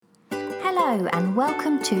Hello and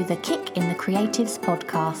welcome to the Kick in the Creatives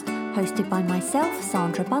podcast, hosted by myself,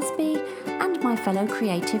 Sandra Busby, and my fellow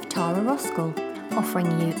creative Tara Roskell, offering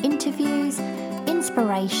you interviews,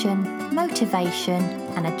 inspiration, motivation,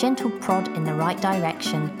 and a gentle prod in the right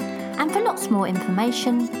direction. And for lots more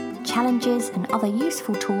information, challenges, and other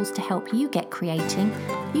useful tools to help you get creating,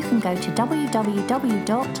 you can go to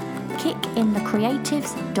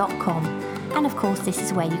www.kickinthecreatives.com. And of course, this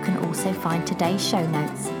is where you can also find today's show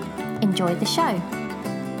notes. Enjoy the show.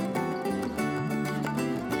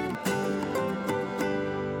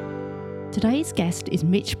 Today's guest is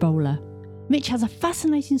Mitch Bowler. Mitch has a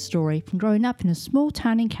fascinating story from growing up in a small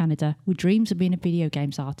town in Canada with dreams of being a video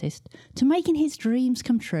games artist to making his dreams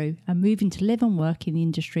come true and moving to live and work in the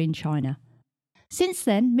industry in China. Since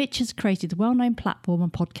then, Mitch has created the well-known platform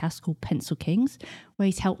and podcast called Pencil Kings, where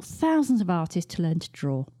he's helped thousands of artists to learn to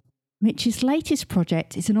draw. Mitch's latest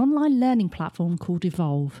project is an online learning platform called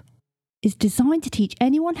Evolve. It's designed to teach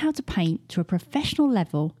anyone how to paint to a professional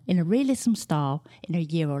level in a realism style in a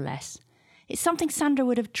year or less. It's something Sandra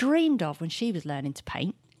would have dreamed of when she was learning to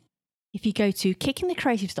paint. If you go to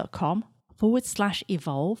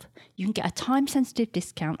kickingthecreatives.com/evolve, you can get a time-sensitive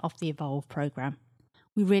discount off the Evolve program.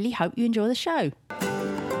 We really hope you enjoy the show.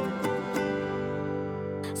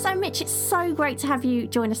 So Mitch, it's so great to have you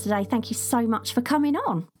join us today. Thank you so much for coming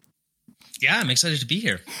on. Yeah, I'm excited to be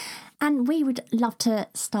here. And we would love to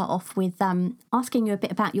start off with asking you a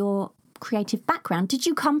bit about your creative background. Did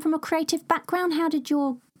you come from a creative background? How did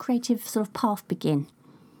your creative sort of path begin?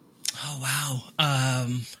 Oh, wow.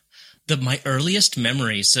 My earliest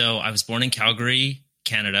memory. So I was born in Calgary,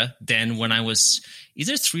 Canada. Then when I was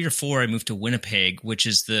either 3 or 4, I moved to Winnipeg, which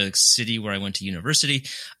is the city where I went to university.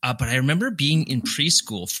 But I remember being in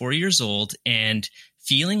preschool, 4 years old, and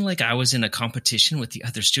feeling like I was in a competition with the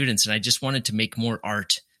other students. And I just wanted to make more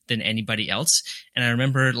art than anybody else. And I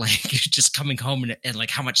remember like just coming home and like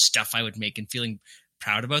how much stuff I would make and feeling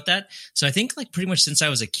proud about that. So I think like pretty much since I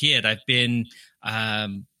was a kid, I've been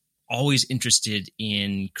always interested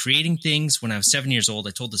in creating things. When I was 7 years old,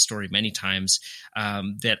 I told the story many times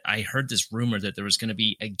that I heard this rumor that there was going to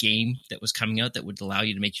be a game that was coming out that would allow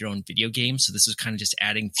you to make your own video game. So this is kind of just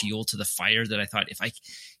adding fuel to the fire that I thought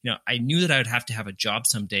I knew that I would have to have a job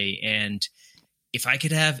someday. And if I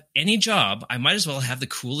could have any job, I might as well have the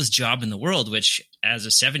coolest job in the world, which as a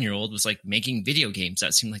 7-year-old was like making video games.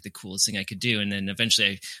 That seemed like the coolest thing I could do. And then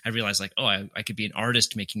eventually I realized like, I could be an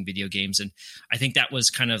artist making video games. And I think that was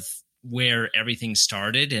kind of where everything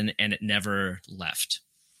started and it never left.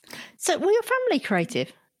 So were your family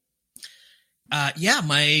creative? Yeah,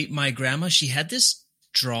 my grandma, she had this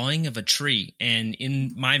drawing of a tree, and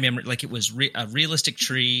in my memory, like it was a realistic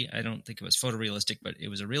tree. I don't think it was photorealistic, but it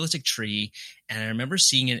was a realistic tree. And I remember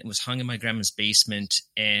seeing it. It was hung in my grandma's basement,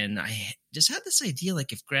 and I just had this idea,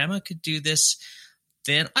 like if grandma could do this,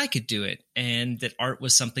 then I could do it, and that art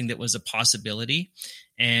was something that was a possibility.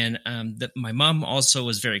 And that my mom also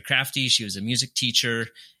was very crafty. She was a music teacher,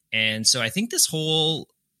 and so I think there's a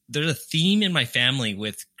theme in my family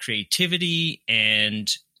with creativity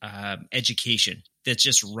and education that's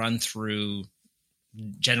just run through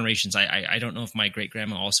generations. I don't know if my great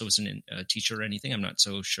grandma also was a teacher or anything. I'm not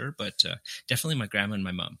so sure, but definitely my grandma and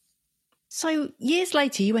my mom. So years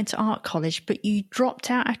later, you went to art college, but you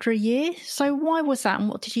dropped out after a year. So why was that, and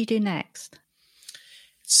what did you do next?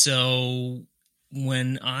 So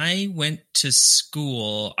when I went to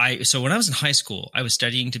school, when I was in high school, I was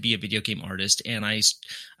studying to be a video game artist, and I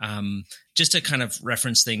just to kind of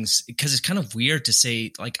reference things, because it's kind of weird to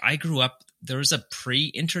say, like I grew up, there was a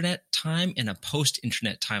pre-internet time and a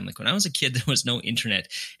post-internet time. Like when I was a kid, there was no internet.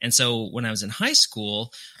 And so when I was in high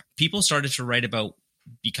school, people started to write about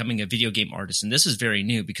becoming a video game artist. And this is very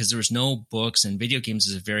new because there was no books, and video games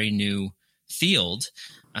is a very new field.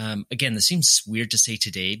 Again, this seems weird to say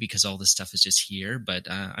today because all this stuff is just here, but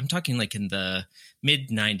I'm talking like in the mid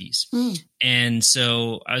 90s. And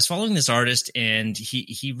so I was following this artist, and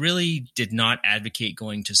he really did not advocate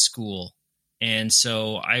going to school. And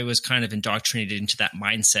so I was kind of indoctrinated into that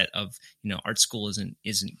mindset of, art school isn't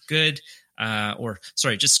good.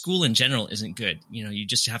 Just school in general isn't good. You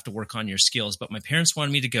just have to work on your skills. But my parents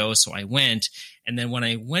wanted me to go, so I went. And then when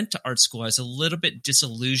I went to art school, I was a little bit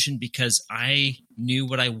disillusioned because I knew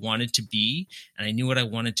what I wanted to be and I knew what I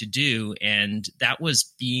wanted to do. And that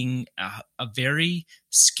was being a very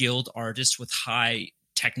skilled artist with high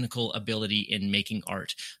technical ability in making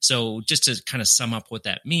art. So just to kind of sum up what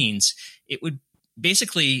that means, it would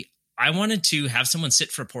basically, I wanted to have someone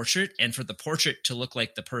sit for a portrait and for the portrait to look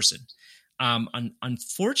like the person.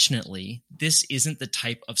 Unfortunately, this isn't the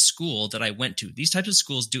type of school that I went to. These types of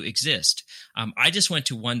schools do exist. I just went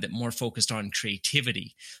to one that more focused on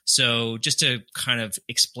creativity. So just to kind of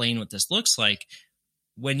explain what this looks like,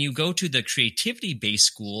 when you go to the creativity-based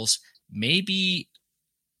schools, maybe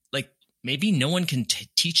no one can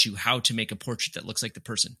teach you how to make a portrait that looks like the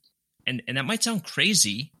person. And that might sound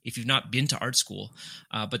crazy if you've not been to art school,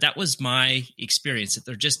 but that was my experience, that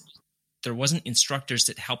there wasn't instructors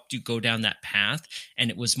that helped you go down that path.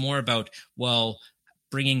 And it was more about, well,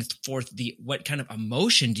 bringing forth what kind of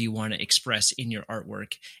emotion do you want to express in your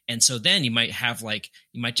artwork? And so then you might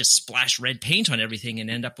just splash red paint on everything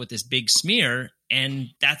and end up with this big smear, and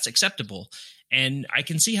that's acceptable. And I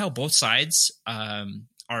can see how both sides are,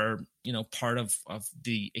 part of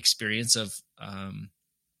the experience of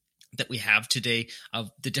that we have today of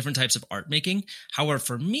the different types of art making. However,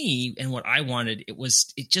 for me and what I wanted,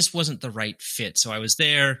 it just wasn't the right fit. So I was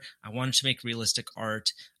there, I wanted to make realistic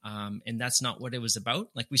art. And that's not what it was about.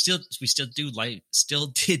 Like we still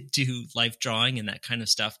did do life drawing and that kind of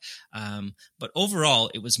stuff. But overall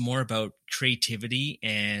it was more about creativity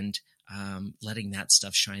and letting that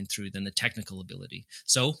stuff shine through than the technical ability.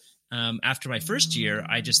 So after my first year,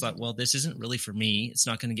 I just thought, well, this isn't really for me. It's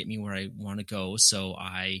not going to get me where I want to go. So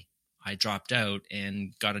I dropped out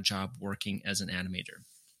and got a job working as an animator.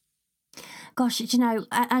 Gosh,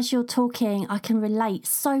 as you're talking, I can relate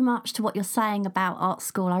so much to what you're saying about art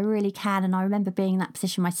school. I really can. And I remember being in that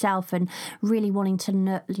position myself and really wanting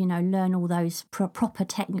to, learn all those proper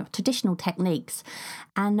traditional techniques.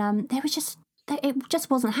 And it just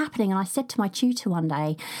wasn't happening. And I said to my tutor one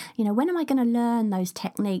day, when am I going to learn those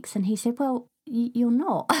techniques? And he said, well, you're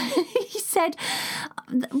not. He said,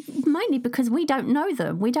 mainly because we don't know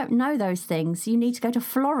them. We don't know those things. You need to go to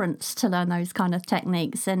Florence to learn those kind of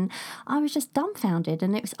techniques. And I was just dumbfounded,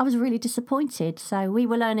 and I was really disappointed. So we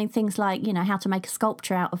were learning things like, how to make a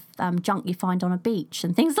sculpture out of junk you find on a beach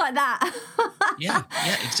and things like that. Yeah,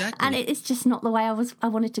 exactly. And it's just not the way I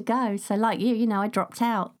wanted to go. So like you, I dropped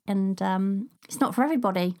out, and it's not for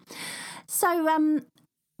everybody. So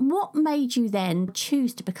what made you then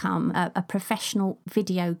choose to become a professional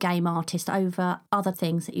video game artist over other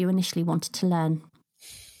things that you initially wanted to learn?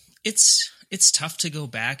 It's tough to go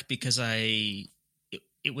back because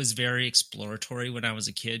it was very exploratory when I was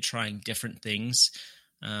a kid, trying different things.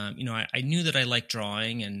 I knew that I liked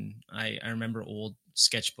drawing, and I remember old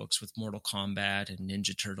sketchbooks with Mortal Kombat and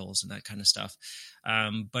Ninja Turtles and that kind of stuff.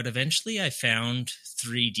 But eventually I found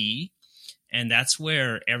 3D. And that's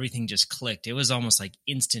where everything just clicked. It was almost like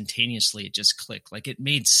instantaneously it just clicked. Like it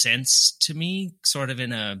made sense to me, sort of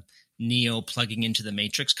in a Neo plugging into the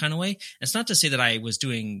Matrix kind of way. It's not to say that I was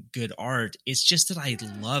doing good art. It's just that I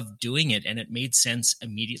loved doing it and it made sense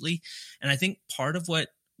immediately. And I think part of what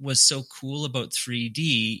was so cool about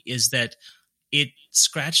 3D is that it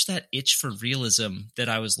scratched that itch for realism that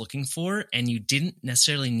I was looking for. And you didn't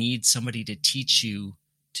necessarily need somebody to teach you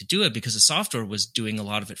to do it because the software was doing a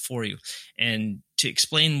lot of it for you. And to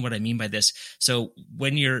explain what I mean by this, so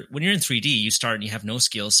when you're in 3D, you start and you have no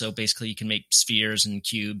skills. So basically you can make spheres and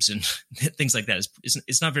cubes and things like that.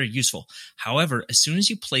 It's not very useful. However, as soon as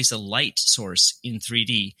you place a light source in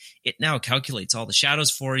 3D, it now calculates all the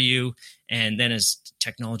shadows for you. And then as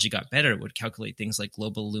technology got better, it would calculate things like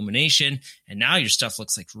global illumination. And now your stuff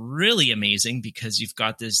looks like really amazing because you've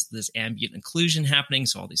got this ambient occlusion happening.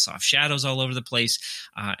 So all these soft shadows all over the place.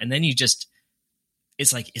 And then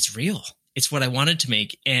it's like, it's real. It's what I wanted to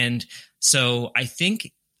make. And so I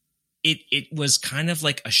think it was kind of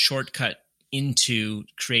like a shortcut into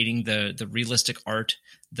creating the realistic art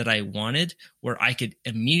that I wanted, where I could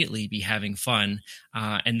immediately be having fun.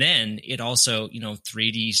 And then it also,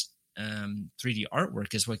 3D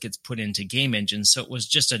artwork is what gets put into game engines. So it was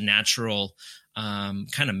just a natural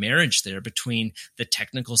kind of marriage there between the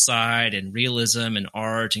technical side and realism and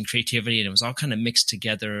art and creativity. And it was all kind of mixed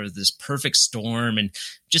together, this perfect storm, and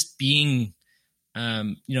just being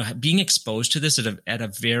exposed to this at a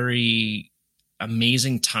very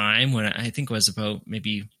amazing time when I think it was about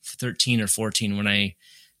maybe 13 or 14 when I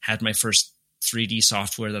had my first 3D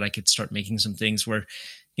software that I could start making some things where,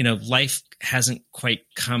 life hasn't quite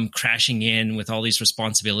come crashing in with all these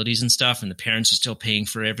responsibilities and stuff. And the parents are still paying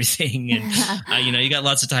for everything. And, you got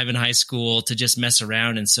lots of time in high school to just mess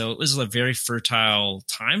around. And so it was a very fertile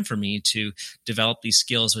time for me to develop these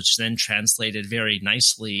skills, which then translated very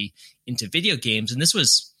nicely into video games. And this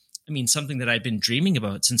was, something that I'd been dreaming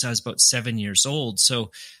about since I was about 7 years old. So,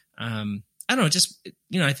 I don't know, just,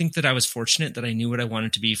 I think that I was fortunate that I knew what I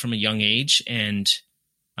wanted to be from a young age. And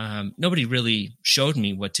nobody really showed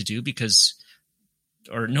me what to do because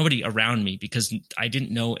or nobody around me, because I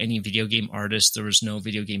didn't know any video game artists. There was no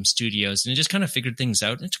video game studios, and I just kind of figured things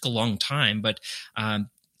out. And it took a long time, but I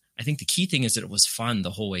think the key thing is that it was fun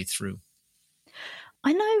the whole way through.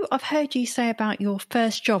 I know I've heard you say about your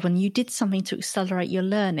first job and you did something to accelerate your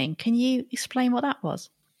learning. Can you explain what that was?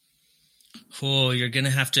 Oh, you're going to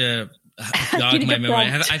have to jog my memory.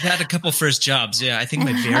 I've had a couple first jobs. Yeah, I think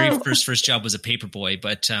my very first job was a paperboy,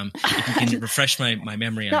 but if you can refresh my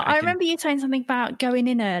memory on it. I remember you saying something about going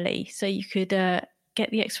in early so you could get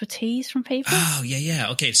the expertise from people. Oh, yeah.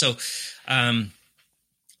 Okay, so I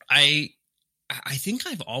think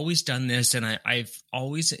I've always done this, and I've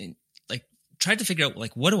always tried to figure out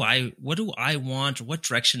what do I want, or what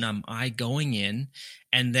direction am I going in,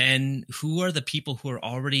 and then who are the people who are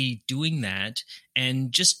already doing that,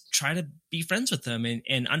 and just try to be friends with them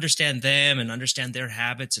and understand them and understand their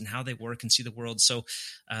habits and how they work and see the world. So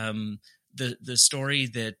the story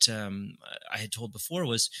that I had told before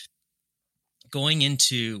was going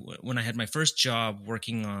into when I had my first job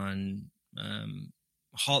working on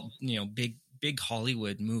big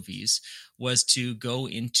Hollywood movies, was to go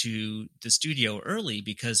into the studio early,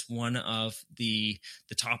 because one of the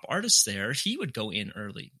top artists there, he would go in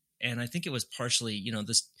early. And I think it was partially,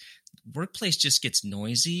 this workplace just gets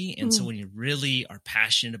noisy. And so when you really are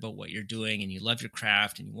passionate about what you're doing and you love your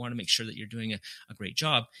craft and you want to make sure that you're doing a great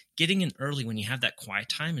job, getting in early when you have that quiet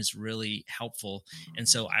time is really helpful. And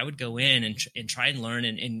so I would go in and try and learn.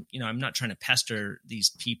 And I'm not trying to pester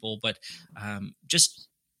these people, but just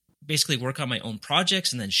basically work on my own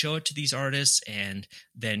projects and then show it to these artists and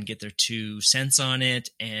then get their 2 cents on it.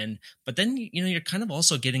 But then, you're kind of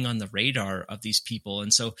also getting on the radar of these people.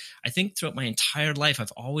 And so I think throughout my entire life,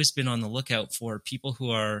 I've always been on the lookout for people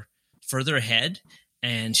who are further ahead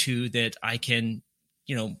and who that I can,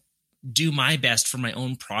 do my best for my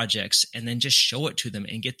own projects and then just show it to them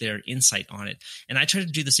and get their insight on it. And I try to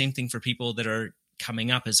do the same thing for people that are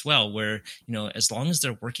coming up as well, where, as long as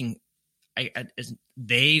they're working,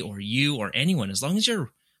 they or you or anyone, as long as you're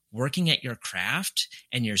working at your craft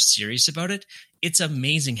and you're serious about it, it's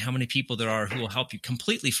amazing how many people there are who will help you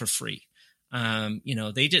completely for free.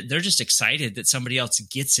 They're just excited that somebody else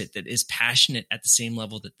gets it, that is passionate at the same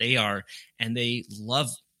level that they are. And they love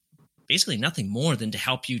basically nothing more than to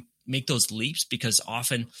help you make those leaps, because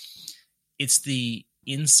often it's the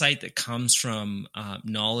insight that comes from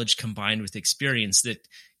knowledge combined with experience that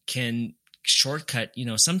can shortcut,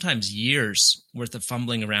 sometimes years worth of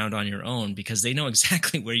fumbling around on your own, because they know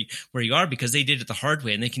exactly where you are, because they did it the hard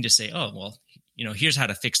way, and they can just say, oh, well, here's how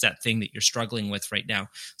to fix that thing that you're struggling with right now,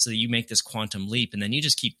 so that you make this quantum leap, and then you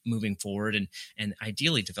just keep moving forward and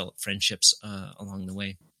ideally develop friendships along the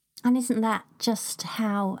way. And isn't that just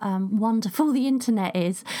how wonderful the internet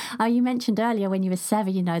is? You mentioned earlier when you were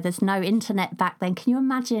 7, there's no internet back then. Can you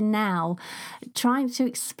imagine now trying to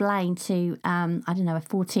explain to, a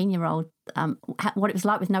 14-year-old what it was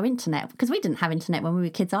like with no internet? Because we didn't have internet when we were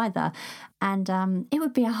kids either. And it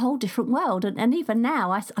would be a whole different world. And even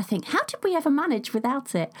now, I think, how did we ever manage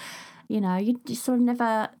without it? You sort of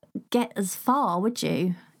never get as far, would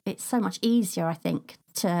you? It's so much easier, I think,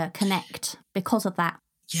 to connect because of that.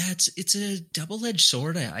 Yeah, it's a double-edged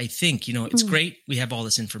sword, I think. It's great we have all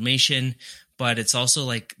this information, but it's also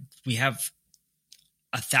like we have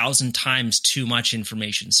 1,000 times too much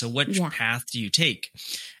information. So which path do you take?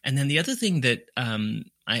 And then the other thing that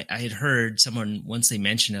I had heard someone, once they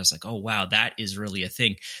mentioned it, I was like, oh, wow, that is really a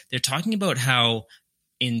thing. They're talking about how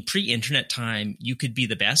in pre-internet time, you could be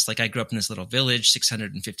the best. Like I grew up in this little village,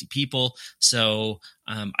 650 people. So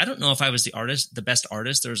I don't know if I was the best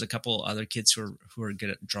artist. There was a couple other kids who were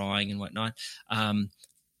good at drawing and whatnot.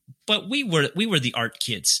 But we were the art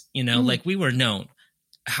kids, like we were known.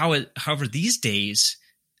 However, these days,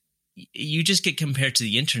 you just get compared to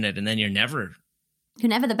the internet, and then you're never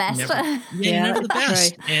the best. You're never the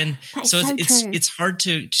best. True. And so it's hard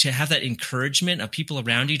to have that encouragement of people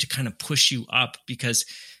around you to kind of push you up, because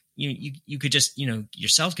you could just,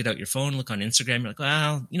 yourself get out your phone, look on Instagram. You're like,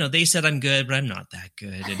 well, they said I'm good, but I'm not that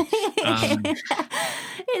good. And,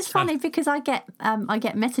 it's funny because I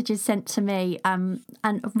get messages sent to me, and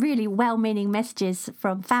really well-meaning messages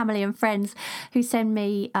from family and friends who send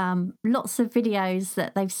me lots of videos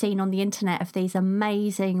that they've seen on the internet of these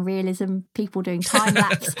amazing realism people doing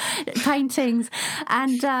time-lapse paintings,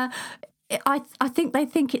 and I think they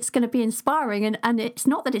think it's going to be inspiring, and it's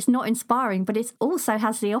not that it's not inspiring, but it also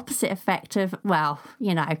has the opposite effect of, well,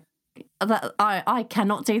 that I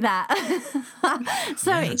cannot do that.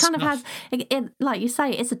 So it kind of has, like you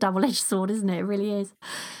say, it's a double-edged sword, isn't it? It really is.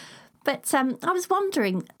 But I was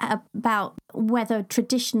wondering about whether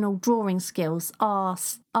traditional drawing skills are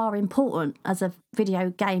important as a video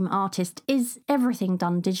game artist. Is everything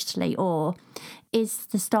done digitally, or is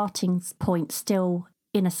the starting point still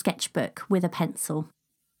in a sketchbook with a pencil?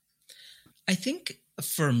 I think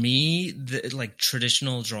for me,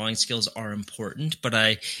 traditional drawing skills are important, but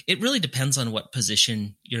it really depends on what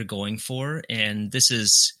position you're going for. And this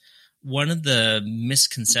is one of the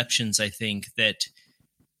misconceptions, I think, that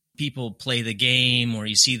people play the game, or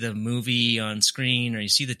you see the movie on screen, or you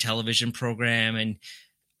see the television program, and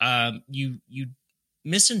you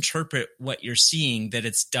misinterpret what you're seeing, that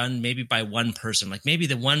it's done maybe by one person. Like maybe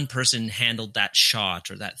the one person handled that shot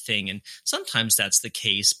or that thing. And sometimes that's the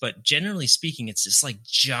case, but generally speaking, it's this like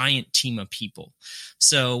giant team of people.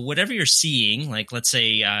 So whatever you're seeing, like let's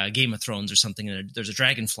say Game of Thrones or something, and there's a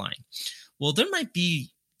dragon flying. Well, there might be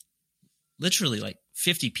literally like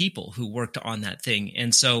 50 people who worked on that thing.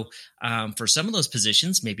 And so for some of those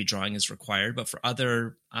positions, maybe drawing is required, but for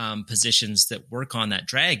other positions that work on that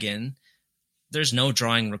dragon, there's no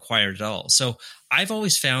drawing required at all. So I've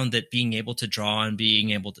always found that being able to draw and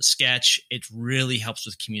being able to sketch, it really helps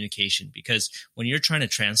with communication, because when you're trying to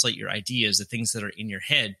translate your ideas, the things that are in your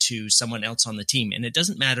head, to someone else on the team, and it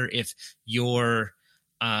doesn't matter if you're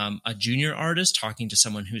a junior artist talking to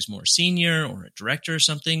someone who's more senior, or a director or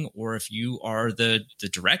something, or if you are the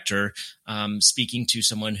director speaking to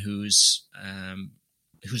someone who's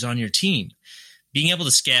on your team, being able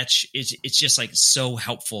to sketch, it's just like so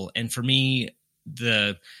helpful. And for me,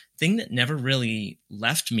 the thing that never really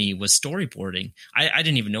left me was storyboarding. I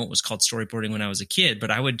didn't even know it was called storyboarding when I was a kid, but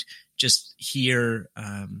I would just hear,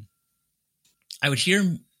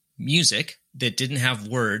 music that didn't have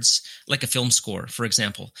words, like a film score, for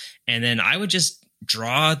example. And then I would just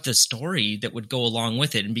draw the story that would go along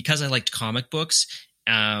with it. And because I liked comic books,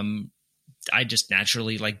 I just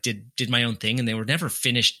naturally did my own thing, and they were never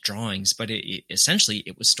finished drawings, but essentially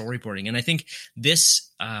it was storyboarding. And I think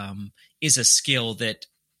this is a skill that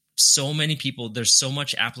so many people, there's so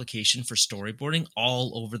much application for storyboarding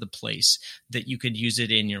all over the place, that you could use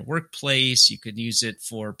it in your workplace. You could use it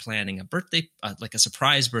for planning a birthday, like a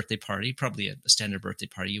surprise birthday party, probably a standard birthday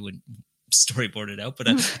party. You wouldn't storyboard it out, but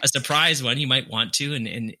a surprise one you might want to.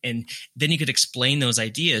 And then you could explain those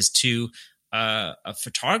ideas to a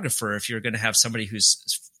photographer if you're going to have somebody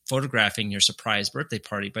who's photographing your surprise birthday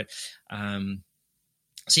party. But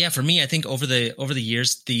so yeah, for me, I think over the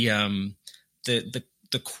years, the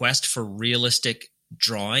quest for realistic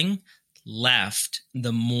drawing left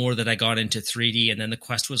the more that I got into 3D. And then the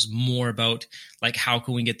quest was more about like, how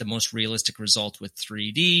can we get the most realistic result with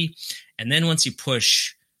 3D? And then once you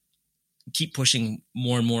keep pushing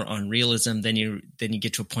more and more on realism, then you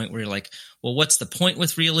get to a point where you're like, well, what's the point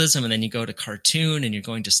with realism? And then you go to cartoon, and you're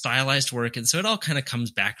going to stylized work. And so it all kind of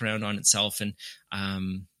comes back around on itself. And,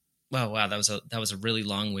 wow, that was a really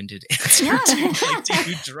long-winded answer. Yeah. Do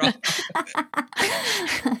you draw?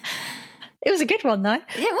 It was a good one, though.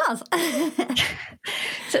 It was.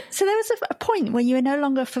 So there was a point where you were no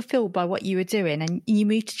longer fulfilled by what you were doing, and you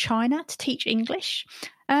moved to China to teach English.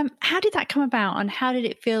 How did that come about, and how did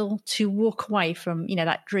it feel to walk away from,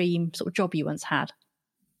 that dream sort of job you once had?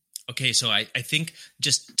 Okay, so I think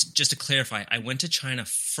just to clarify, I went to China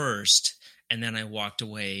first, and then I walked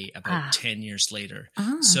away about 10 years later.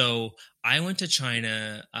 So I went to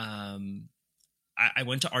China. I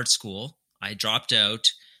went to art school. I dropped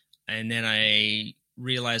out, and then I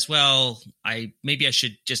realized, well, maybe I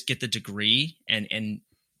should just get the degree and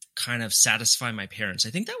kind of satisfy my parents. I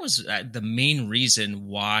think that was the main reason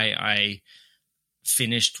why I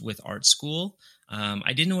finished with art school.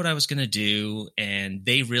 I didn't know what I was going to do, and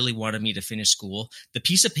they really wanted me to finish school. The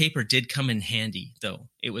piece of paper did come in handy, though.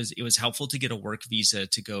 It was helpful to get a work visa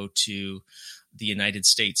to go to the United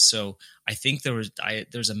States. So I think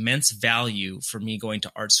there's immense value for me going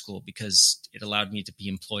to art school, because it allowed me to be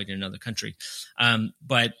employed in another country.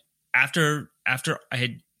 But after I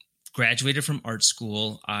had graduated from art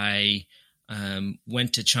school, I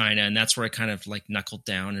went to China, and that's where I kind of like knuckled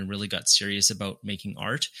down and really got serious about making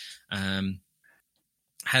art.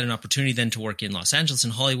 Had an opportunity then to work in Los Angeles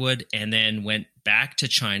and Hollywood, and then went back to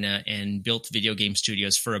China and built video game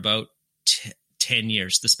studios for about 10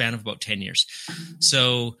 years, the span of about 10 years.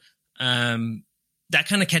 So that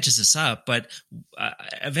kind of catches us up. But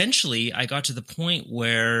eventually I got to the point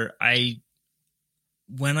where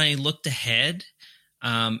when I looked ahead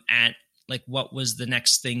at like what was the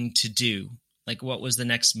next thing to do, like what was the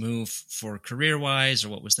next move for career-wise, or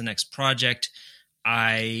what was the next project,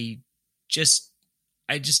 I just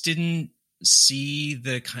didn't see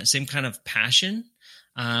the same kind of passion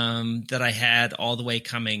that I had all the way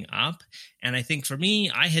coming up. And I think for me,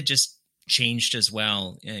 I had just changed as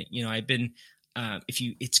well. I've been,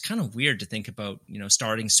 it's kind of weird to think about,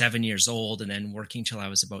 starting 7 years old and then working till I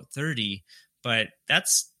was about 30, but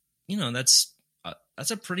that's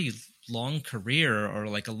a pretty long career, or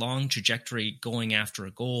like a long trajectory, going after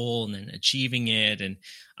a goal and then achieving it, and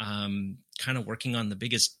kind of working on the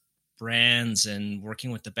biggest brands and working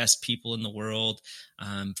with the best people in the world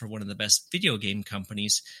for one of the best video game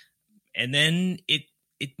companies. And then it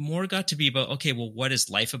more got to be about, okay, well, what is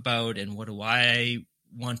life about, and what do I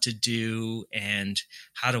want to do, and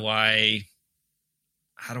how do I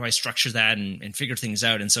structure that and figure things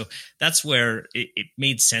out? And so that's where it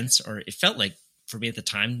made sense, or it felt like for me at the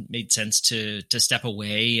time made sense to step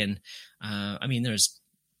away. And there's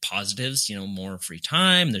positives, more free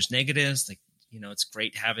time. There's negatives, like, it's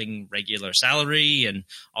great having regular salary and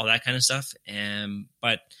all that kind of stuff.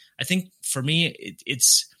 But I think for me,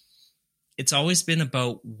 it's always been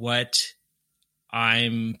about what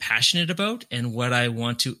I'm passionate about and what I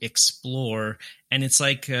want to explore. And it's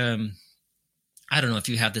like, I don't know if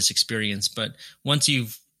you have this experience, but once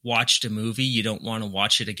you've watched a movie, you don't want to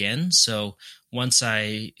watch it again. So once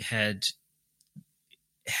I had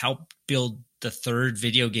helped build the third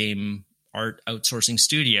video game art outsourcing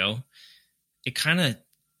studio, it kind of,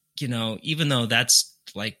 even though that's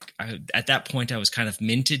like, at that point I was kind of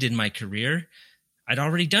minted in my career, I'd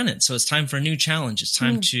already done it. So it's time for a new challenge. It's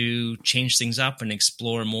time to change things up and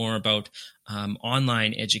explore more about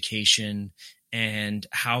online education, and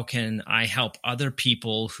how can I help other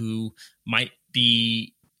people who might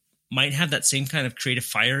have that same kind of creative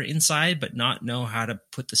fire inside, but not know how to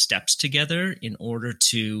put the steps together in order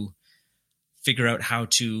to figure out how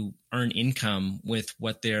to earn income with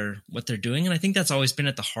what they're doing. And I think that's always been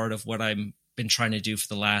at the heart of what I've been trying to do for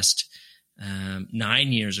the last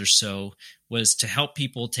 9 years or so, was to help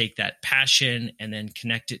people take that passion and then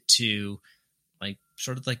connect it to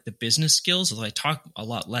sort of like the business skills. Although I talk a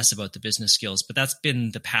lot less about the business skills, but that's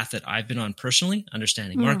been the path that I've been on personally,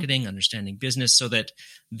 understanding marketing, understanding business, so that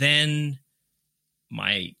then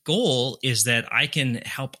my goal is that I can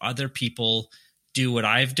help other people do what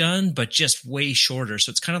I've done, but just way shorter. So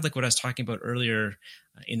it's kind of like what I was talking about earlier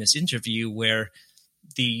in this interview, where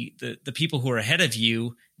the people who are ahead of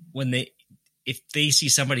you, if they see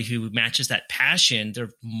somebody who matches that passion,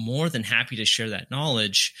 they're more than happy to share that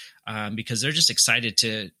knowledge, because they're just excited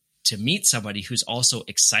to meet somebody who's also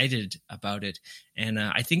excited about it. And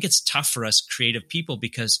I think it's tough for us creative people,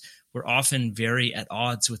 because we're often very at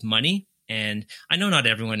odds with money. And I know not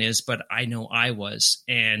everyone is, but I know I was.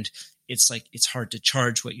 And it's like, it's hard to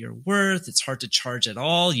charge what you're worth. It's hard to charge at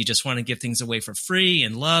all. You just want to give things away for free,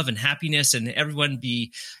 and love and happiness, and everyone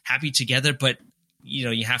be happy together. But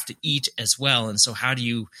you have to eat as well. And so how do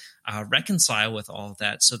you reconcile with all of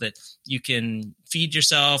that so that you can feed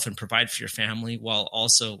yourself and provide for your family while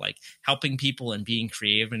also like helping people and being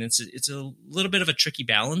creative? And it's a little bit of a tricky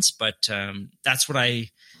balance, but that's what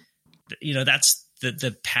that's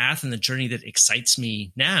the path and the journey that excites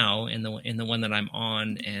me now, and the one that I'm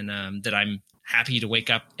on, and that I'm happy to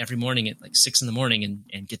wake up every morning at like 6 a.m.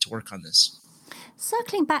 and get to work on this.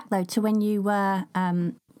 Circling back though to when you were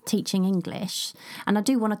teaching English, and I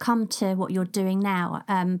do want to come to what you're doing now,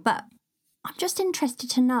 but I'm just interested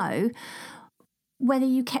to know whether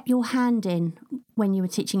you kept your hand in when you were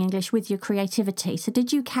teaching English with your creativity. So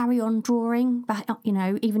did you carry on drawing,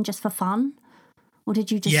 even just for fun, or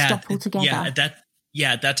did you just stop altogether?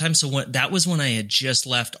 At that time. So that was when I had just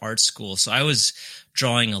left art school. So I was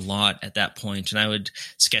drawing a lot at that point, and I would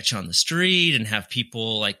sketch on the street and have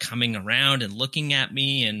people like coming around and looking at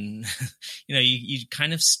me. And, you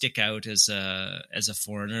kind of stick out as a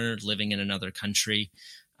foreigner living in another country,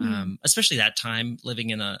 especially that time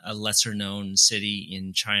living in a lesser known city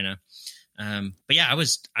in China. But yeah, I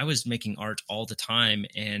was making art all the time.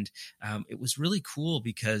 And it was really cool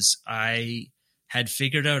because I had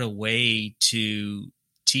figured out a way to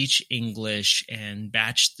teach English and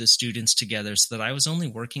batch the students together so that I was only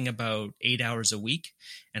working about 8 hours a week,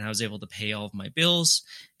 and I was able to pay all of my bills.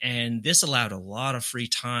 And this allowed a lot of free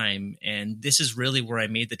time. And this is really where I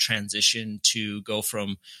made the transition to go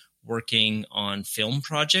from working on film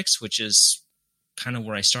projects, which is kind of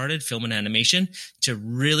where I started, film and animation, to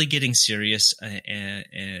really getting serious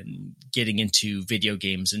and getting into video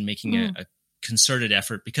games and making a concerted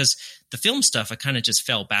effort, because the film stuff I kind of just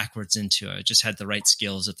fell backwards into. I just had the right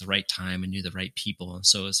skills at the right time and knew the right people. And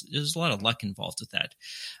so there's a lot of luck involved with that.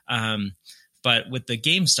 But with the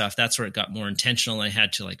game stuff, that's where it got more intentional. I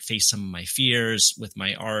had to like face some of my fears with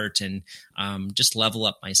my art and just level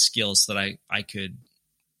up my skills so that I could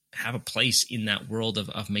have a place in that world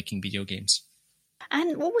of making video games.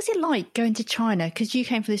 And what was it like going to China? Because you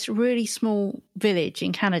came from this really small village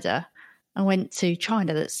in Canada and went to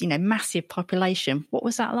China that's, massive population. What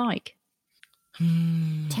was that like?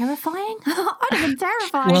 Terrifying? I'd have been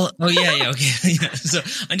terrified. Well, okay. Yeah. So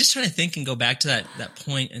I'm just trying to think and go back to that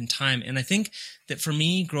point in time. And I think that for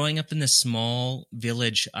me, growing up in this small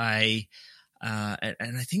village, I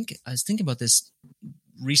think I was thinking about this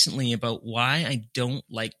recently about why I don't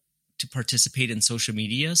like to participate in social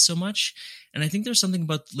media so much. And I think there's something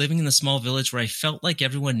about living in the small village where I felt like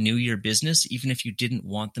everyone knew your business, even if you didn't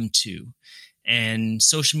want them to. And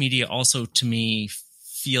social media also, to me,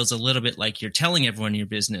 feels a little bit like you're telling everyone your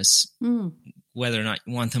business, whether or not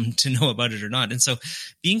you want them to know about it or not. And so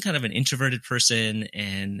being kind of an introverted person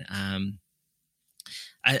and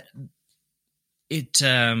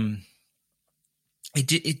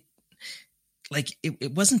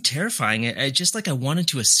it wasn't terrifying. I just I wanted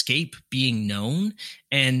to escape being known.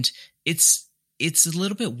 And it's a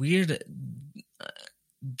little bit weird.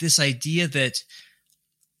 This idea that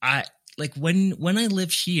when I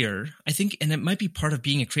live here, I think, and it might be part of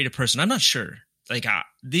being a creative person, I'm not sure.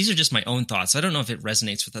 These are just my own thoughts. I don't know if it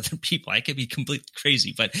resonates with other people. I could be completely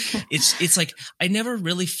crazy, but it's like, I never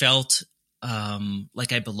really felt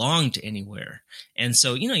like I belonged anywhere. And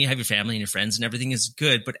so, you have your family and your friends and everything is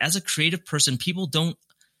good. But as a creative person, people don't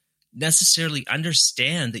necessarily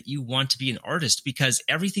understand that you want to be an artist because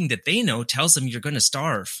everything that they know tells them you're going to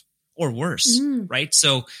starve or worse. Right.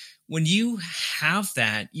 So when you have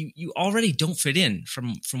that, you already don't fit in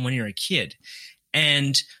from when you're a kid.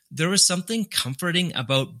 And there was something comforting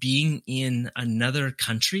about being in another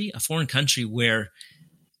country, a foreign country, where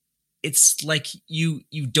it's like you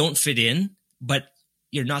don't fit in, but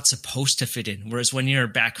you're not supposed to fit in. Whereas when you're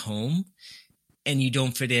back home and you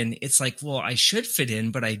don't fit in, it's like, well, I should fit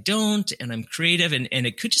in, but I don't. And I'm creative. And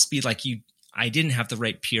it could just be like I didn't have the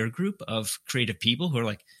right peer group of creative people who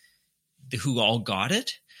are who all got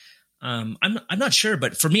it. I'm not sure,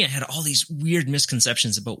 but for me, I had all these weird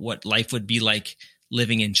misconceptions about what life would be like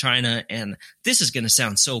living in China. And this is going to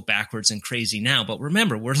sound so backwards and crazy now, but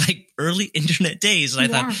remember, we're early internet days. And I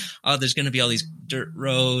thought, oh, there's going to be all these dirt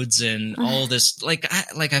roads and all this. I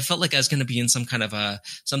felt like I was going to be in some kind of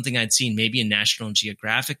something I'd seen maybe in National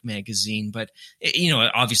Geographic magazine, but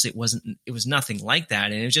obviously it was nothing like that.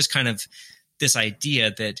 And it was just kind of this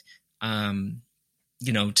idea that,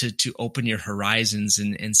 to open your horizons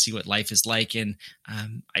and see what life is like. And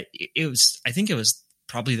I think it was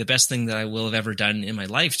probably the best thing that I will have ever done in my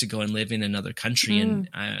life to go and live in another country. And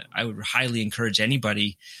I would highly encourage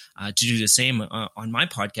anybody to do the same. On my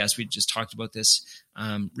podcast, we just talked about this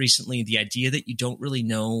recently, the idea that you don't really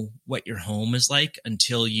know what your home is like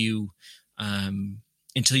until you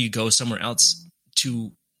go somewhere else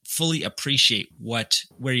to fully appreciate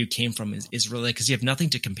where you came from is really, because you have nothing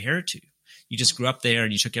to compare it to. You just grew up there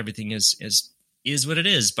and you took everything as is what it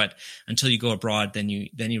is. But until you go abroad, then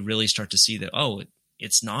you really start to see that, oh,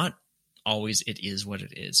 it's not always it is what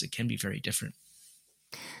it is. It can be very different.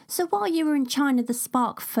 So while you were in China, the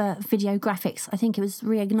spark for video graphics, I think it was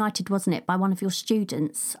reignited, wasn't it, by one of your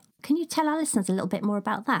students? Can you tell our listeners a little bit more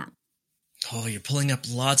about that? Oh, you're pulling up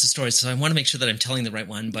lots of stories. So I want to make sure that I'm telling the right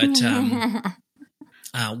one. But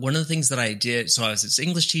one of the things that I did, so I was this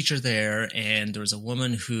English teacher there, and there was a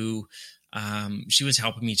woman who she was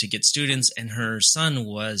helping me to get students, and her son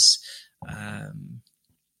was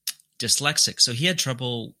dyslexic. So he had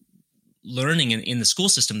trouble learning in the school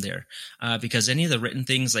system there because any of the written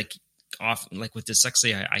things like with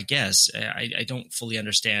dyslexia, I guess, I don't fully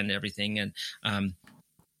understand everything. And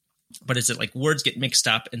but it's like words get mixed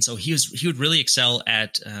up. And so he would really excel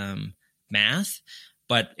at math,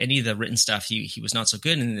 but any of the written stuff, he was not so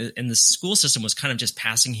good. And the school system was kind of just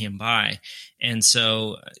passing him by. And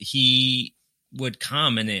so he would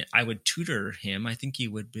come and I would tutor him. I think he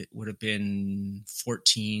would have been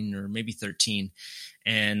 14 or maybe 13.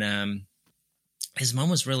 And his mom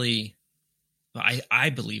was really, I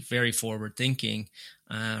believe, very forward thinking.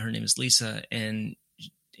 Her name is Lisa. And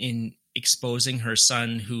in exposing her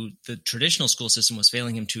son, who the traditional school system was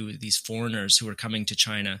failing him, to these foreigners who were coming to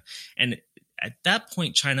China. And at that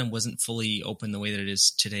point, China wasn't fully open the way that it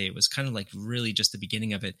is today. It was kind of like really just the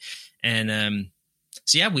beginning of it. And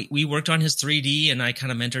so yeah, we worked on his 3D, and I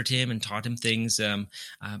kind of mentored him and taught him things.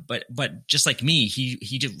 But just like me, he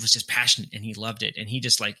was just passionate and he loved it, and he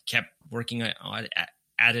just kept working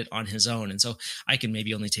at it on his own. And so I can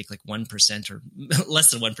maybe only take 1% or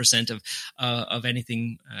less than 1% of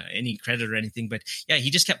anything, any credit or anything. But yeah,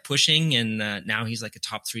 he just kept pushing, and now he's like a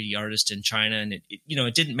top 3D artist in China. And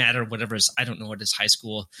it didn't matter whatever I don't know what his high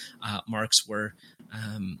school marks were.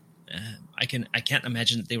 I can't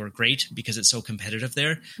imagine that they were great because it's so competitive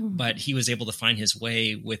there, but he was able to find his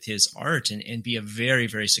way with his art and be a very,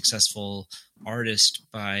 very successful artist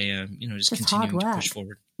by, just continuing to push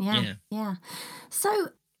forward. Yeah. So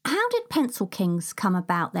how did Pencil Kings come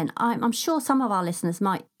about then? I'm sure some of our listeners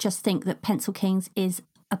might just think that Pencil Kings is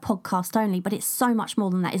a podcast only, but it's so much more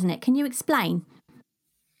than that, isn't it? Can you explain?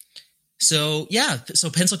 So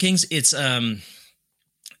Pencil Kings, it's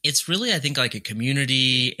really, I think, like a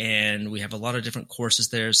community, and we have a lot of different courses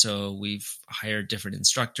there. So we've hired different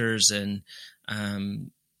instructors, and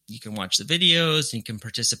you can watch the videos, and you can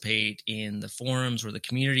participate in the forums where the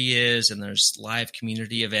community is, and there's live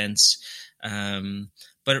community events.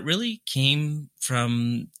 But it really came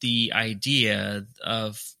from the idea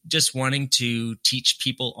of just wanting to teach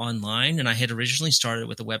people online. And I had originally started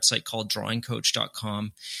with a website called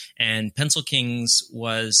drawingcoach.com, and Pencil Kings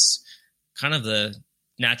was kind of the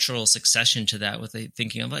natural succession to that, with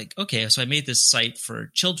thinking of like, okay, so I made this site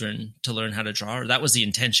for children to learn how to draw, or that was the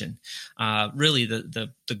intention. Really,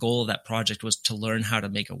 the goal of that project was to learn how to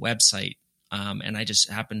make a website. And I just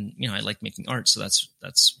happened, I like making art. So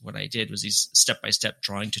that's what I did, was these step-by-step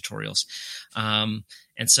drawing tutorials. And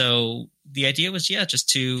so the idea was, just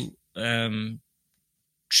to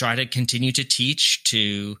try to continue to teach,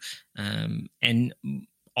 and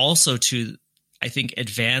also to, I think,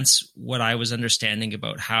 advance what I was understanding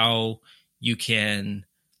about how you can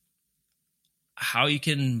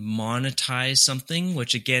monetize something,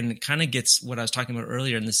 which again kind of gets what I was talking about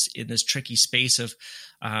earlier in this tricky space of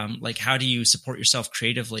like, how do you support yourself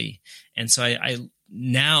creatively? And so I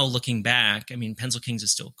now looking back, I mean, Pencil Kings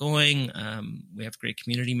is still going. We have a great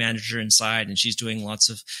community manager inside, and she's doing lots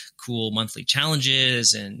of cool monthly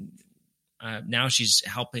challenges, and now she's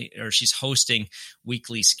hosting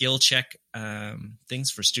weekly skill check things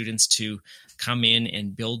for students to come in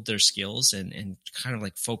and build their skills and kind of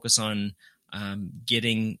like focus on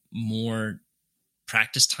getting more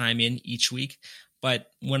practice time in each week.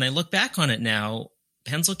 But when I look back on it now,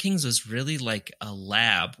 Pencil Kings was really like a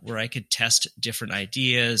lab where I could test different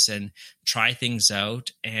ideas and try things out,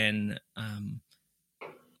 and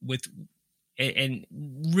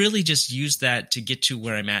really just use that to get to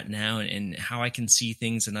where I'm at now, and how I can see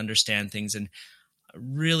things and understand things, and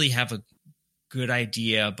really have a good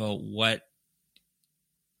idea about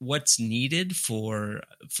what's needed for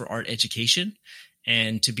art education,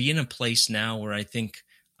 and to be in a place now where I think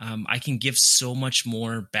I can give so much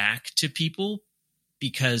more back to people,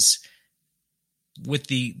 because with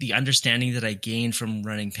the understanding that I gained from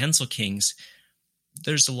running Pencil Kings,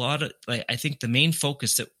 there's a lot of, like, I think the main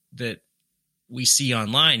focus that we see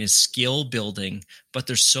online is skill building, but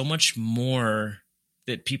there's so much more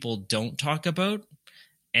that people don't talk about.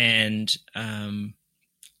 And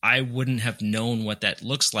I wouldn't have known what that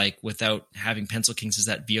looks like without having Pencil Kings as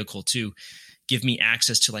that vehicle to give me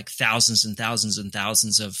access to like thousands and thousands and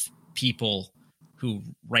thousands of people who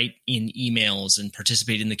write in emails and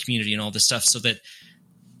participate in the community and all this stuff, so that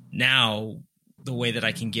now the way that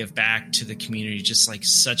I can give back to the community, just like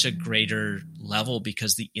such a greater level,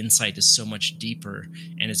 because the insight is so much deeper.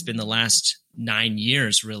 And it's been the last 9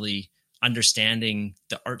 years really understanding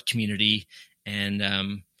the art community. And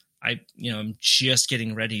I'm just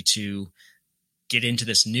getting ready to get into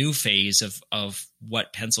this new phase of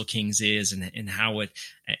what Pencil Kings is, and how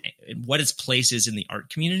what its place is in the art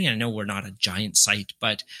community. I know we're not a giant site,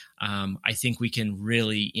 but I think we can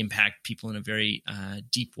really impact people in a very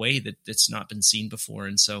deep way that's not been seen before.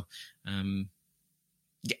 And so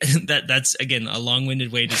that's again a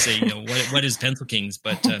long-winded way to say, what is Pencil Kings,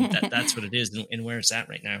 but that's what it is, and where it's at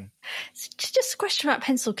right now. Just a question about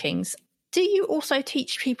Pencil Kings. Do you also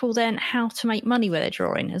teach people then how to make money with their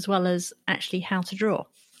drawing, as well as actually how to draw?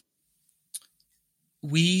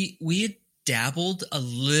 We had dabbled a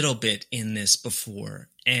little bit in this before,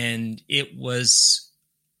 and it was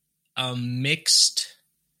mixed.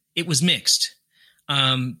 It was mixed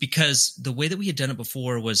because the way that we had done it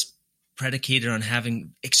before was predicated on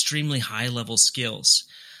having extremely high level skills.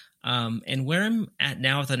 And where I'm at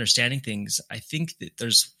now with understanding things, I think that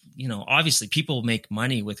there's, obviously people make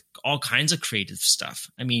money with all kinds of creative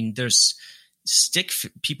stuff. I mean, there's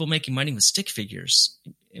people making money with stick figures.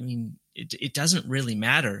 I mean, it doesn't really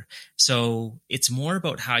matter. So it's more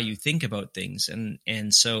about how you think about things.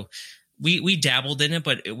 And so we dabbled in it,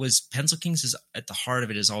 but it was Pencil Kings is at the heart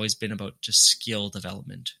of it has always been about just skill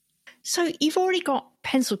development. So you've already got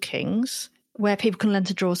Pencil Kings where people can learn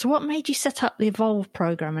to draw. So what made you set up the Evolve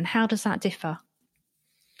program, and how does that differ?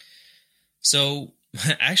 So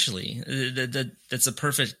actually, that's a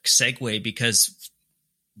perfect segue, because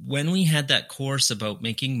when we had that course about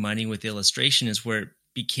making money with illustration is where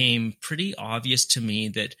became pretty obvious to me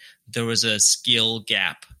that there was a skill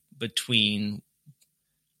gap between,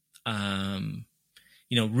 the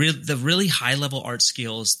really high level art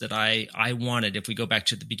skills that I wanted. If we go back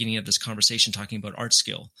to the beginning of this conversation, talking about art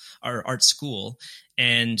school,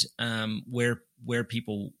 and where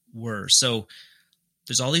people were. So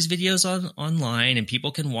there's all these videos online, and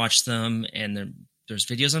people can watch them, and there's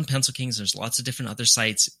videos on Pencil Kings. There's lots of different other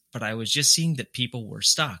sites, but I was just seeing that people were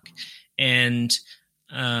stuck. And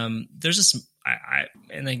there's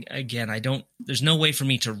no way for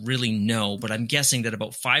me to really know, but I'm guessing that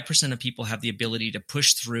about 5% of people have the ability to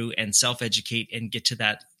push through and self-educate and get to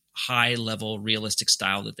that high level realistic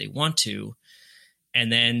style that they want to.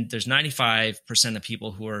 And then there's 95% of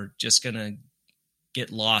people who are just going to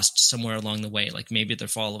get lost somewhere along the way. Like maybe they're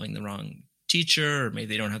following the wrong teacher, or maybe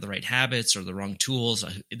they don't have the right habits or the wrong tools.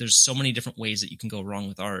 There's so many different ways that you can go wrong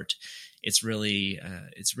with art. It's really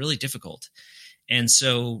difficult. And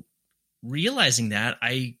so realizing that,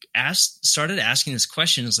 I started asking this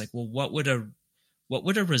question, is like, well, what would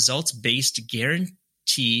a results-based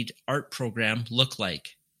guaranteed art program look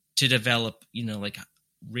like to develop, like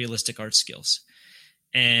realistic art skills?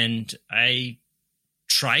 And I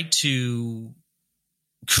tried to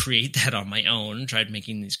create that on my own, tried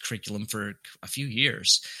making these curriculum for a few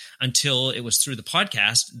years, until it was through the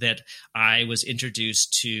podcast that I was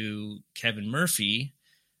introduced to Kevin Murphy,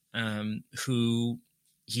 who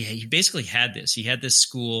he basically had this. He had this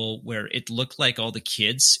school where it looked like all the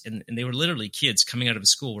kids, and they were literally kids coming out of a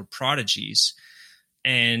school, were prodigies.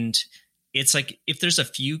 And it's like, if there's a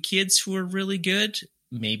few kids who are really good,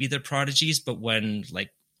 maybe they're prodigies, but when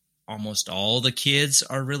like almost all the kids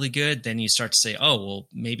are really good, then you start to say, oh, well,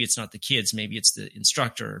 maybe it's not the kids, maybe it's the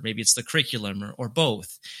instructor, or maybe it's the curriculum, or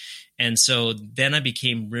both. And so then I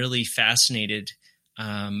became really fascinated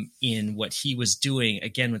in what he was doing,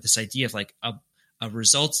 again, with this idea of like a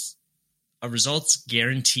results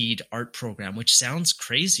guaranteed art program, which sounds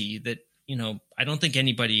crazy that, I don't think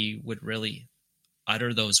anybody would really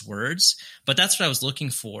utter those words, but that's what I was looking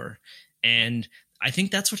for. And I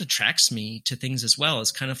think that's what attracts me to things as well,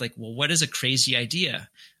 is kind of like, well, what is a crazy idea?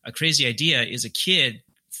 A crazy idea is a kid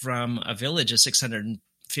from a village of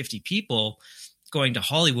 650 people going to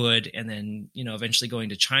Hollywood, and then, eventually going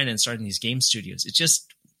to China and starting these game studios.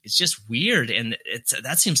 It's just weird. And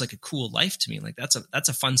that seems like a cool life to me. Like that's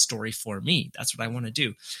a fun story for me. That's what I want to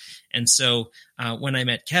do. And so when I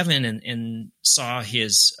met Kevin and saw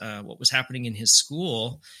his, what was happening in his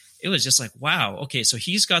school, it was just like, wow, okay. So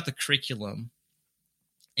he's got the curriculum,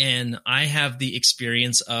 and I have the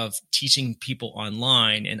experience of teaching people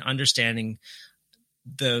online and understanding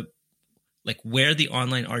where the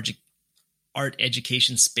online art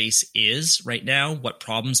education space is right now, what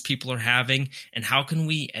problems people are having, and how can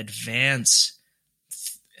we advance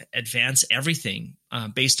everything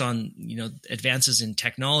based on, advances in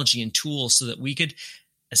technology and tools, so that we could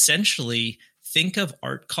essentially think of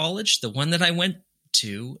art college, the one that I went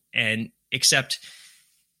to, and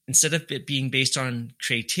instead of it being based on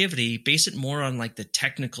creativity, base it more on like the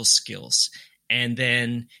technical skills. And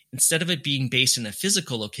then instead of it being based in a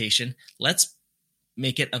physical location, let's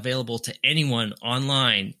make it available to anyone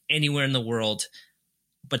online, anywhere in the world,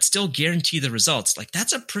 but still guarantee the results. Like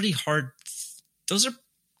those are a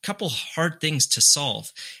couple hard things to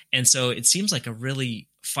solve. And so it seems like a really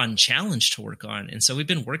fun challenge to work on. And so we've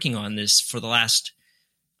been working on this for the last,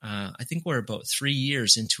 I think we're about 3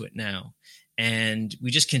 years into it now. And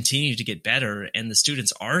we just continue to get better, and the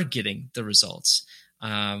students are getting the results.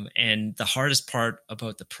 And the hardest part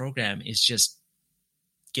about the program is just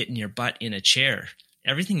getting your butt in a chair.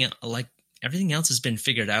 Everything else has been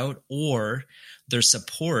figured out, or there's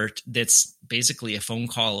support that's basically a phone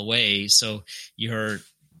call away. So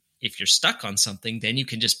if you're stuck on something, then you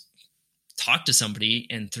can just talk to somebody,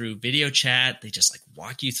 and through video chat, they just like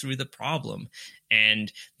walk you through the problem.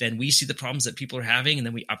 And then we see the problems that people are having, and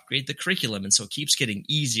then we upgrade the curriculum. And so it keeps getting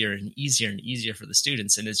easier and easier and easier for the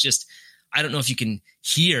students. And it's just, I don't know if you can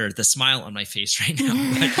hear the smile on my face right now,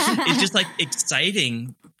 but it's just like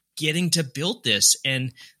exciting getting to build this.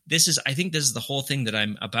 And I think this is the whole thing that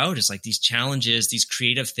I'm about, is like these challenges, these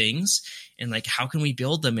creative things, and like, how can we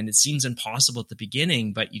build them? And it seems impossible at the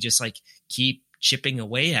beginning, but you just like keep chipping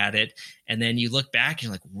away at it. And then you look back and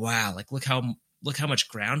you're like, wow, like look how much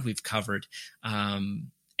ground we've covered.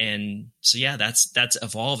 And so, yeah, that's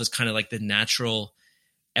Evolve is kind of like the natural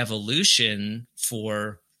evolution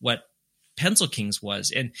for what Pencil Kings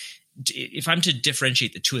was. And if I'm to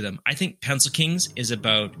differentiate the two of them, I think Pencil Kings is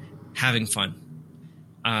about having fun.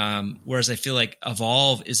 Whereas I feel like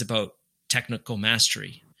Evolve is about technical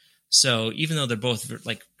mastery. So even though they're both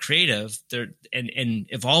like creative, and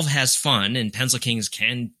Evolve has fun, and Pencil Kings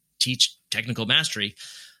can teach technical mastery,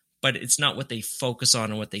 but it's not what they focus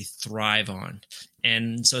on or what they thrive on.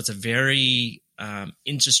 And so it's a very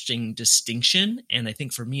interesting distinction. And I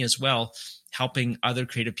think for me as well, helping other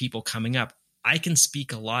creative people coming up, I can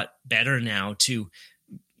speak a lot better now to,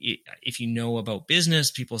 if you know about business,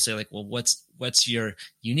 people say like, well, what's your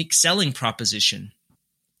unique selling proposition?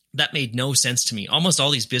 That made no sense to me. Almost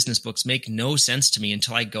all these business books make no sense to me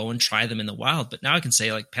until I go and try them in the wild. But now I can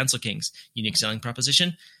say like Pencil Kings, unique selling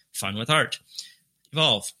proposition, fun with art.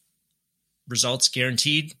 Evolve, results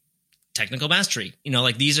guaranteed, technical mastery.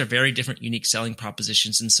 Like these are very different, unique selling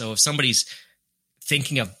propositions. And so if somebody's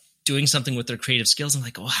thinking of doing something with their creative skills, I'm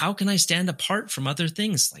like, oh, how can I stand apart from other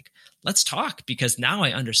things? Like, let's talk, because now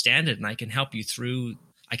I understand it and I can help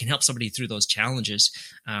somebody through those challenges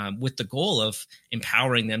with the goal of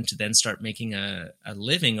empowering them to then start making a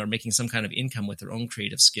living or making some kind of income with their own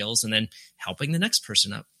creative skills, and then helping the next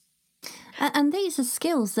person up. And these are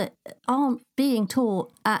skills that aren't being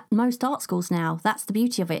taught at most art schools now. That's the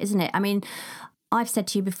beauty of it, isn't it? I mean, I've said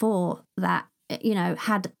to you before that,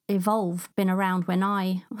 had Evolve been around when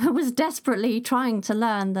I was desperately trying to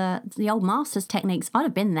learn the old masters techniques, I'd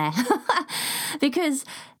have been there. Because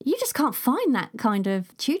you just can't find that kind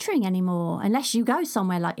of tutoring anymore unless you go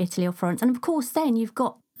somewhere like Italy or France. And of course, then you've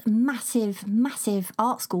got massive, massive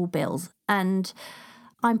art school bills. And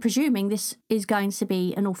I'm presuming this is going to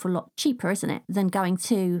be an awful lot cheaper, isn't it, than going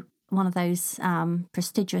to one of those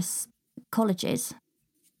prestigious colleges?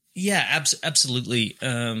 Yeah, absolutely.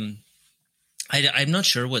 I'm not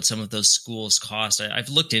sure what some of those schools cost. I've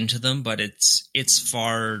looked into them, but it's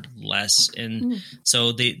far less. And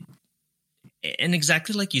so and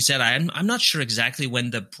exactly like you said, I'm not sure exactly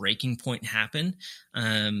when the breaking point happened,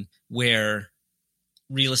 where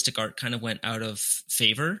realistic art kind of went out of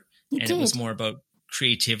favor, it was more about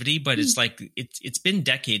creativity. But it's like it's been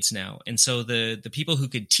decades now, and so the people who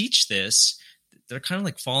could teach this, they're kind of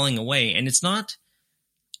like falling away. And it's not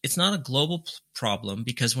a global problem,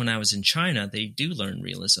 because when I was in China, they do learn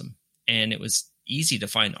realism, and it was easy to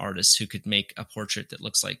find artists who could make a portrait that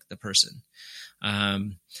looks like the person.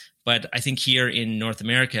 But I think here in North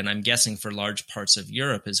America, and I'm guessing for large parts of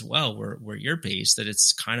Europe as well, where you're based, that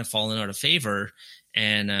it's kind of fallen out of favor.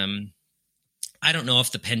 And I don't know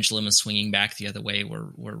if the pendulum is swinging back the other way,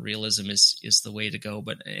 where realism is the way to go.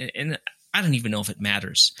 But and I don't even know if it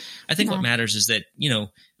matters. I think what matters is that,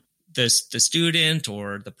 the student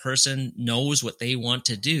or the person knows what they want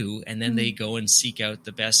to do, and then they go and seek out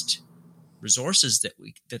the best resources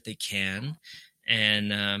that they can.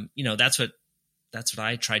 And that's what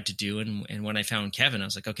I tried to do. And when I found Kevin, I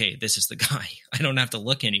was like, okay, this is the guy. I don't have to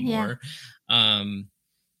look anymore. Yeah.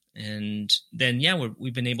 And then,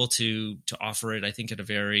 we've been able to offer it, I think, at a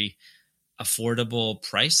very affordable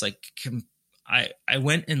price. Like I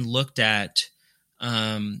went and looked at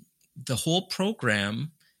the whole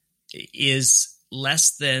program is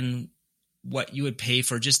less than what you would pay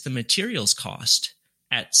for just the materials cost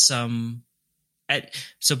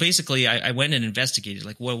so basically I went and investigated,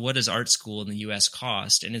 like, what does art school in the US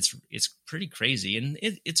cost? And it's pretty crazy. And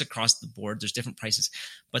it's across the board. There's different prices,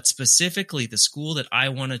 but specifically the school that I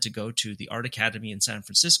wanted to go to, the Art Academy in San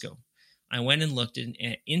Francisco, I went and looked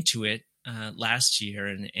into it last year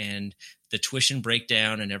and the tuition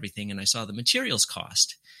breakdown and everything. And I saw the materials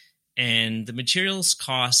cost, and the materials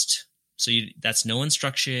cost. So that's no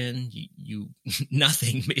instruction, you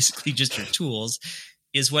nothing, basically just your tools,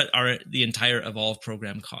 is what the entire Evolve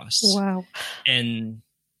program costs. Wow. And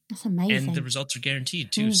that's amazing. And the results are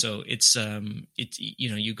guaranteed too. So it's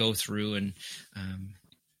you go through and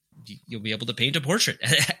you'll be able to paint a portrait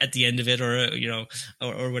at the end of it,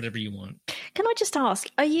 or whatever you want. Can I just ask,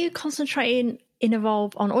 are you concentrating in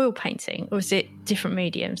Evolve on oil painting, or is it different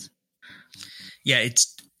mediums? Yeah,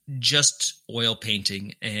 it's just oil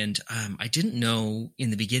painting. And I didn't know in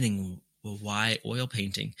the beginning, well, why oil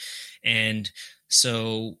painting? And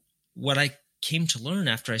so what I came to learn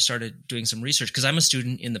after I started doing some research, because I'm a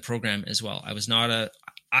student in the program as well.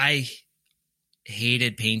 I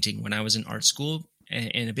hated painting when I was in art school.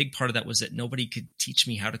 And a big part of that was that nobody could teach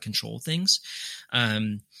me how to control things.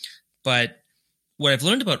 But what I've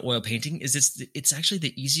learned about oil painting is it's actually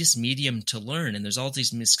the easiest medium to learn. And there's all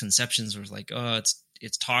these misconceptions where it's like, oh,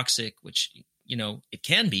 it's toxic, which, it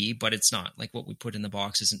can be, but it's not. Like, what we put in the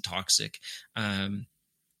box isn't toxic.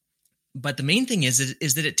 But the main thing is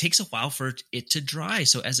that it takes a while for it to dry.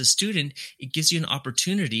 So as a student, it gives you an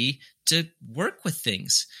opportunity to work with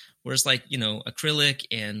things. Whereas like, acrylic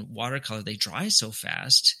and watercolor, they dry so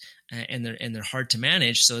fast and they're hard to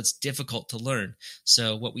manage. So it's difficult to learn.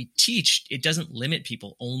 So what we teach, it doesn't limit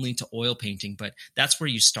people only to oil painting, but that's where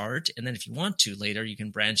you start. And then if you want to later, you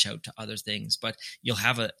can branch out to other things, but you'll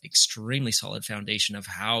have an extremely solid foundation of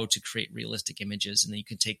how to create realistic images. And then you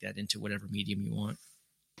can take that into whatever medium you want.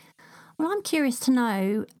 Well, I'm curious to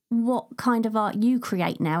know what kind of art you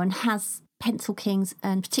create now, and has Pencil Kings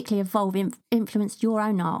and particularly Evolve influenced your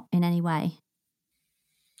own art in any way?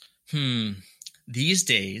 These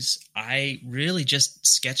days, I really just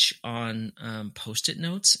sketch on Post-it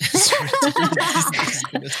notes.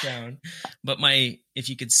 But if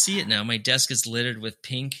you could see it now, my desk is littered with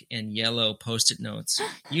pink and yellow Post-it notes,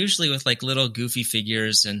 usually with like little goofy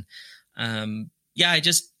figures. And I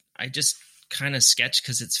just kind of sketch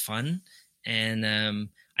because it's fun. And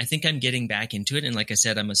I think I'm getting back into it. And like I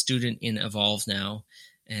said, I'm a student in Evolve now.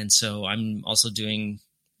 And so I'm also doing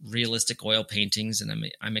realistic oil paintings,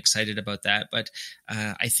 and I'm excited about that. But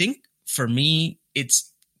I think for me,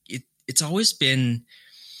 it's always been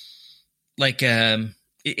like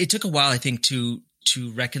it took a while, I think, to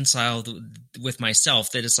reconcile with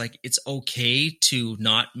myself that it's like it's okay to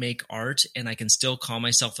not make art, and I can still call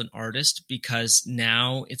myself an artist, because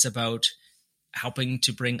now it's about helping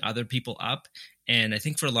to bring other people up. And I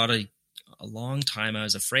think for a long time, I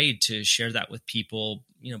was afraid to share that with people,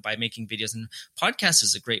 by making videos. And podcasts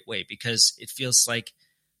is a great way, because it feels like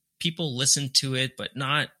people listen to it, but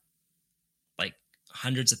not like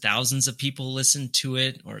hundreds of thousands of people listen to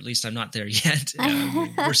it, or at least I'm not there yet,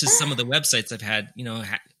 versus some of the websites I've had,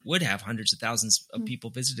 would have hundreds of thousands of people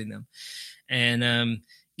visiting them. And,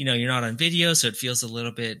 you're not on video, so it feels a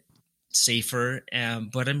little bit safer,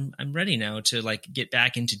 but I'm ready now to like get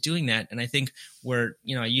back into doing that. And I think where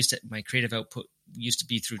my creative output used to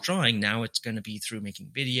be through drawing, now it's going to be through making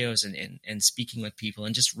videos and speaking with people,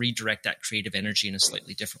 and just redirect that creative energy in a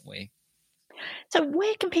slightly different way. So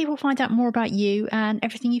where can people find out more about you and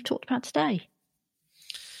everything you've talked about today?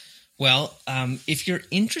 Well, if you're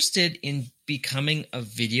interested in becoming a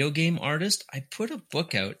video game artist, I put a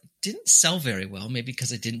book out. Didn't sell very well, maybe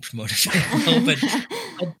because I didn't promote it very well, but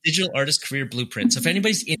called Digital Artist Career Blueprint. So if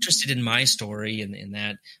anybody's interested in my story and in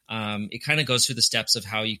that, it kind of goes through the steps of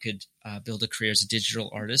how you could build a career as a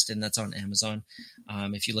digital artist, and that's on Amazon.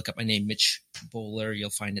 If you look up my name, Mitch Bowler,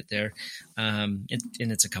 you'll find it there. And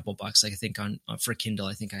it's a couple bucks. I think for Kindle,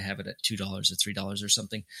 I think I have it at $2 or $3 or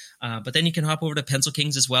something. But then you can hop over to Pencil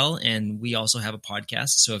Kings as well, and we also have a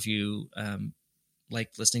podcast. So if you like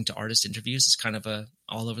listening to artist interviews, it's kind of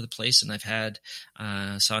all over the place. And I've had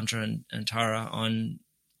Sandra and Tara on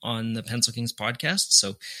the Pencil Kings podcast.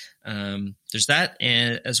 So there's that,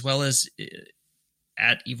 and as well as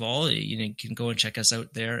at Evolve, you can go and check us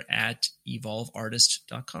out there at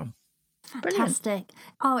evolveartist.com. Fantastic.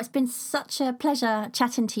 Oh, it's been such a pleasure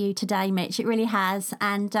chatting to you today, Mitch. It really has.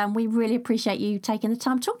 And we really appreciate you taking the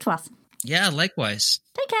time to talk to us. Yeah, likewise.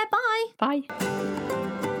 Take care. Bye. Bye.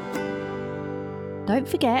 Don't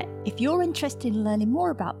forget, if you're interested in learning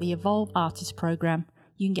more about the Evolve Artist Programme,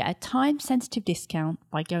 you can get a time-sensitive discount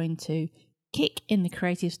by going to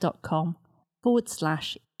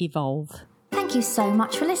kickinthecreatives.com/evolve. Thank you so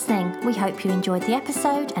much for listening. We hope you enjoyed the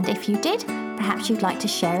episode, and if you did, perhaps you'd like to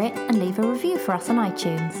share it and leave a review for us on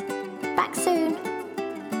iTunes.